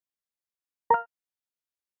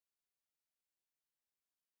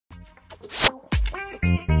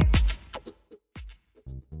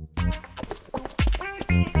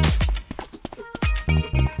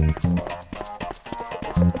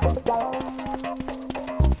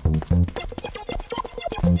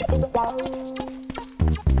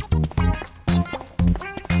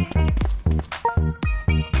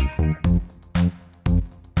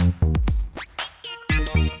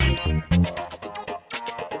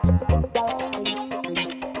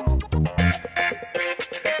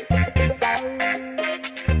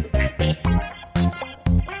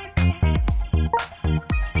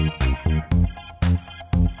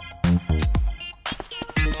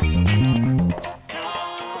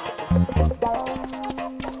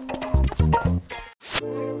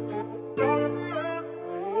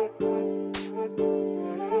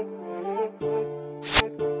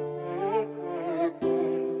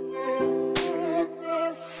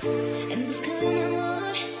En busca de un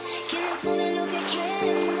amor que no sabe lo que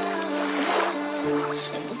quiere, no.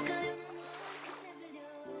 En busca de un amor que se perdió.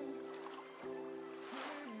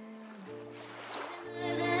 Si quieres la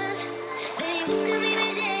verdad, ven y búscame y me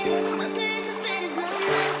llevas. No te desesperes, no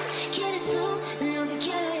más. ¿Quieres tú lo que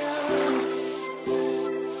quiero yo?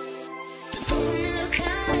 Tú todo me lo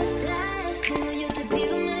traes. Solo yo te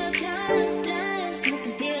pido me lo traes. No te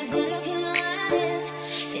pierdas de lo que no haces,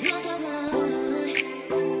 sino tu amor.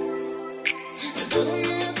 Todo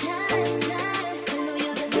me lo traes, solo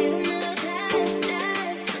yo te pido me lo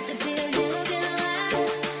traes. No te pido yo lo que no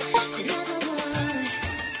hagas, sino tu amor.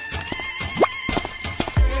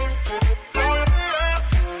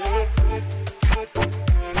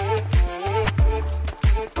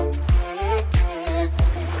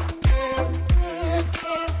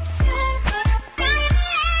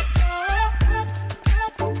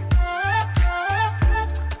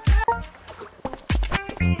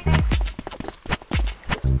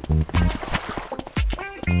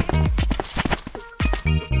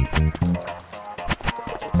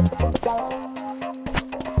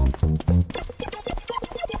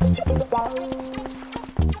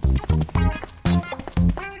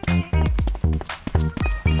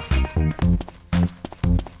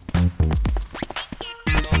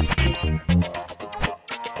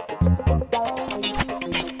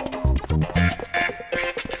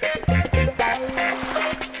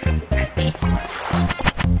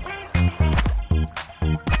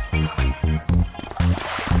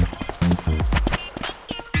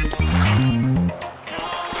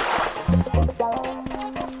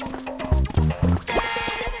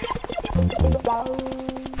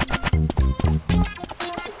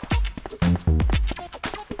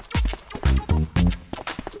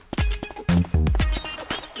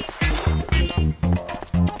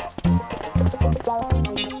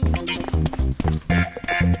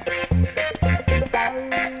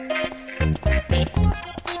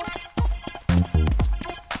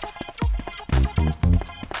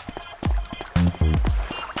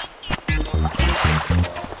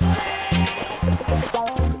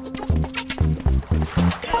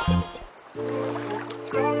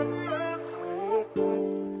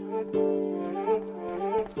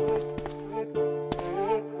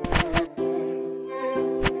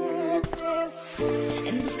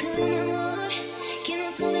 En busca de un amor que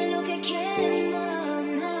no sabe lo que quiere, no.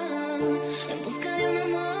 En busca de un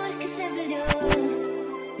amor que se perdió.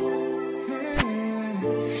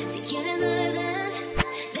 Si quieres la verdad,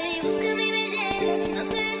 ven y búscame y me llevas. No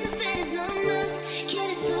te desesperes, no más.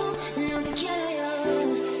 ¿Quieres tú lo que quiero yo?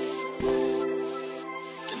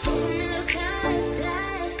 Tú todo me lo traes.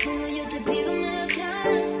 Solo yo te pido me lo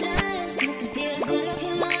traes. No te pierdas de lo que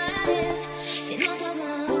no haces, sino tu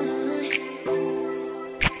amor.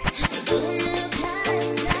 Todo me lo traes,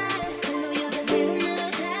 solo yo te pido me lo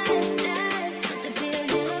traes. No te pido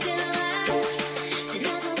yo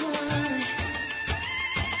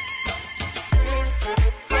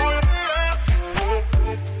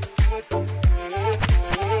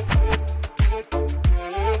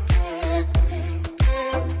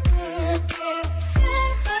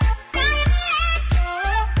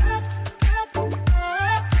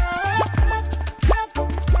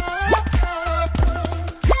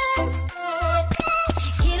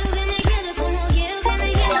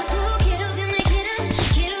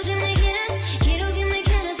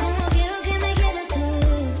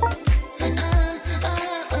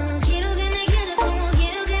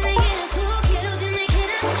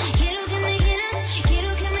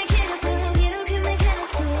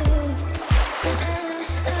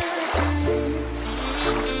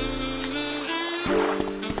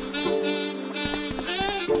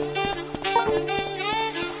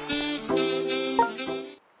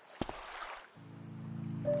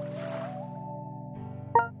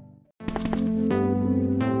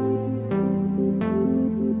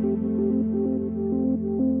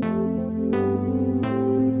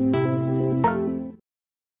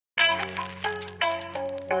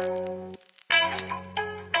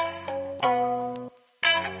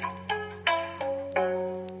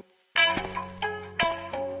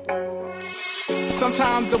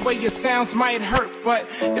Sometimes the way it sounds might hurt, but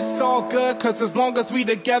it's all good, cause as long as we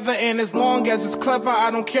together and as long as it's clever,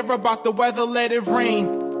 I don't care about the weather, let it rain.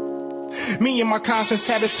 Me and my conscience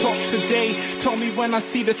had a talk today, told me when I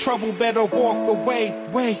see the trouble, better walk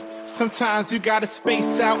away. Sometimes you gotta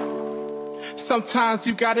space out, sometimes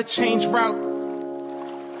you gotta change route,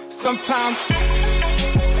 sometimes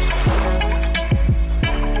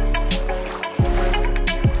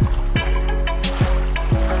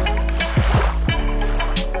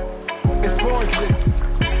it's gorgeous.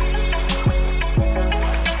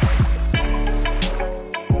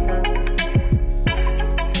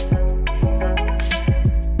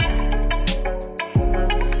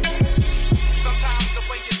 Sometimes the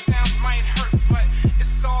way it sounds might hurt, but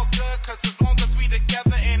it's all good, cause as long as we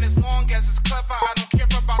together and as long as it's clever, I don't care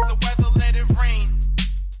about the weather, let it rain.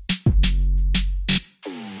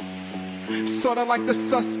 Sorta like The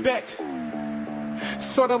Suspect,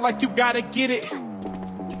 sorta like You Gotta Get It,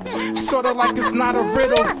 sorta like it's not a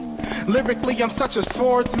riddle. Lyrically, I'm such a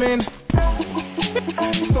swordsman.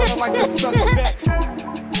 Sorta like The Suspect,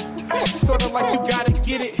 sorta like You Gotta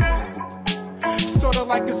Get It, sorta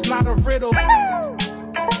like it's not a riddle.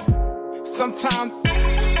 Sometimes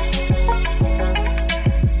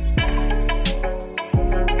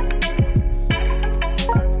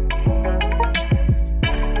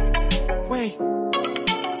wait.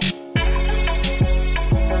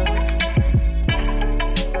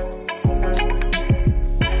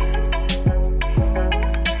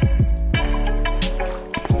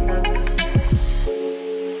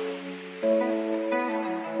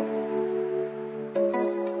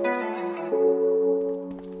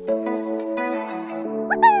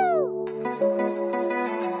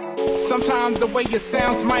 Sometimes the way it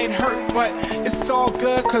sounds might hurt, but it's all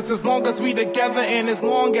good, cause as long as we together and as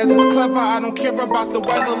long as it's clever, I don't care about the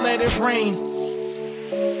weather, let it rain.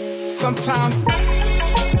 Sometimes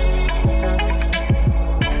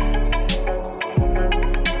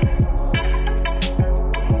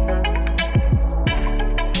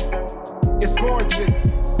it's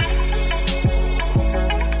gorgeous.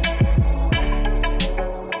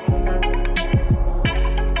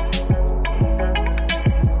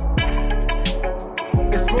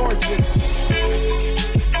 It's gorgeous.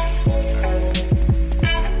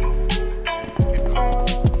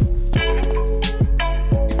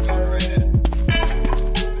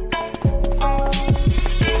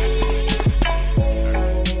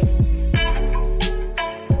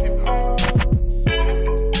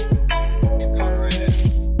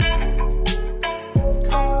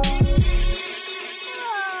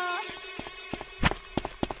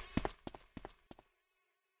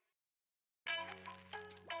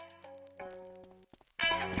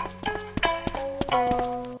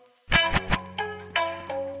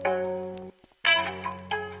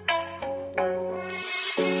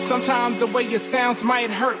 Sometimes the way it sounds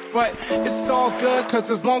might hurt, but it's all good,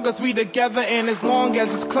 cause as long as we together and as long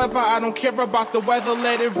as it's clever, I don't care about the weather,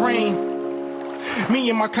 let it rain. Me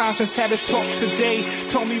and my conscience had a talk today,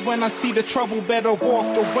 told me when I see the trouble, better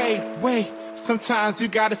walk away. Sometimes you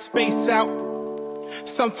gotta space out,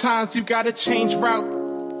 sometimes you gotta change route,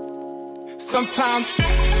 sometimes